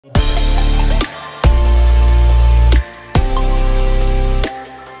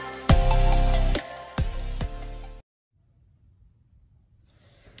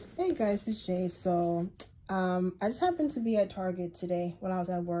guys, it's Jay. So I just happened to be at Target today when I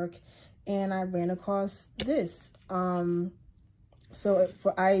was at work, and I ran across this. I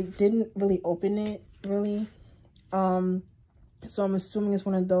didn't really open it really. So I'm assuming it's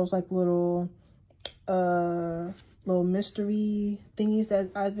one of those like little mystery thingies that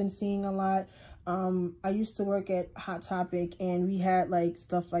I've been seeing a lot. I used to work at Hot Topic, and we had like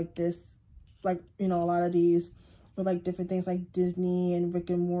stuff like this, like, you know, a lot of these with like different things like Disney and Rick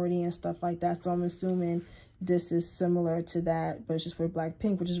and Morty and stuff like that. So I'm assuming this is similar to that, but it's just with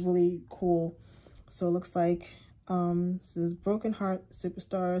Blackpink, which is really cool. So it looks like this is Broken Heart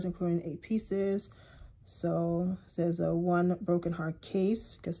Superstars, including 8 pieces. So it says a 1 Broken Heart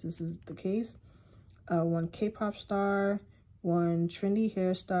case, because this is the case. 1 K-pop star, 1 trendy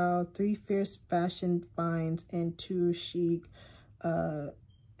hairstyle, 3 fierce fashion finds, and 2 chic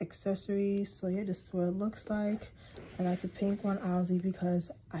accessories. So yeah, this is what it looks like. I got the pink one obviously because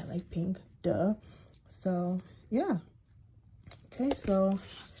I like pink, duh. So yeah, okay. So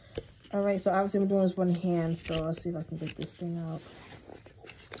all right, so obviously I'm doing this one hand, so let's see if I can get this thing out.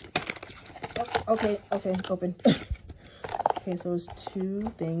 Oh, okay, open. Okay, so it's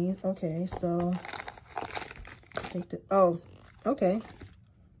 2 thingies. Okay, so take the, oh, okay,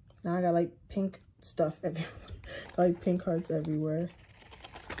 now I got like pink stuff everywhere. Like pink hearts everywhere.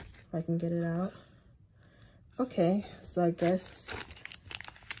 If I can get it out. Okay, so I guess,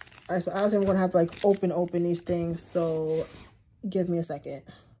 all right, so obviously I'm gonna have to like open these things, so give me a second.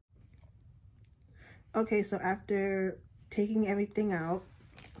 Okay, so after taking everything out,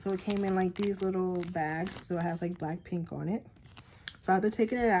 so it came in like these little bags, so it has like Blackpink on it. So after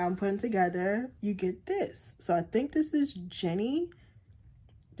taking it out and putting it together, you get this. So I think this is Jenny.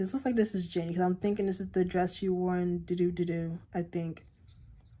 This looks like this is Jenny, because I'm thinking this is the dress she wore in Do-Do, I think.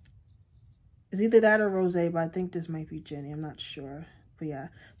 It's either that or Rose, but I think this might be Jenny. I'm not sure. But yeah,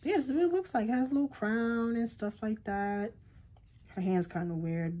 this is what it looks like. It has a little crown and stuff like that. Her hand's kind of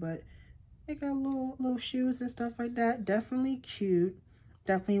weird, but it got little shoes and stuff like that. Definitely cute.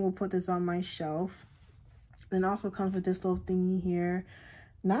 Definitely will put this on my shelf. Then also comes with this little thingy here.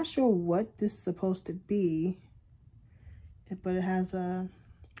 Not sure what this is supposed to be, but it has a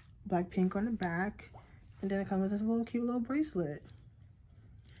Blackpink on the back, and then it comes with this little cute little bracelet.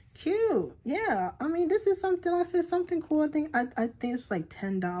 Cute, yeah. I mean, this is something, like I said, something cool. I think it's like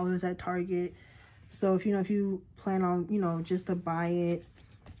 $10 at Target. So if you plan on just to buy it,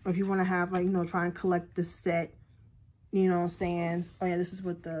 or if you want to have like try and collect the set, you know what I'm saying? Oh yeah, this is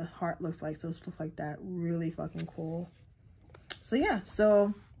what the heart looks like. So this looks like that. Really fucking cool. So yeah,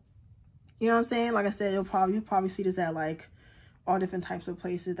 so you know what I'm saying? Like I said, you'll probably see this at like all different types of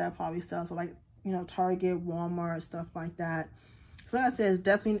places that probably sell. So like Target, Walmart, stuff like that. So like I said, it's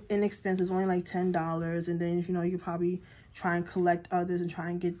definitely inexpensive. It's only like $10. And then you could probably try and collect others and try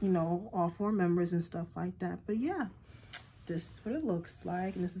and get all 4 members and stuff like that. But yeah, this is what it looks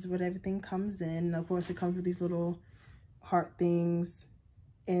like, and this is what everything comes in. And of course, it comes with these little heart things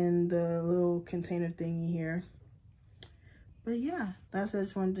in the little container thingy here. But yeah, that's, I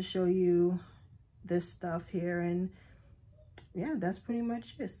just wanted to show you this stuff here, and yeah, that's pretty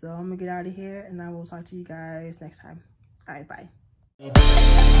much it. So I'm gonna get out of here, and I will talk to you guys next time. All right, bye.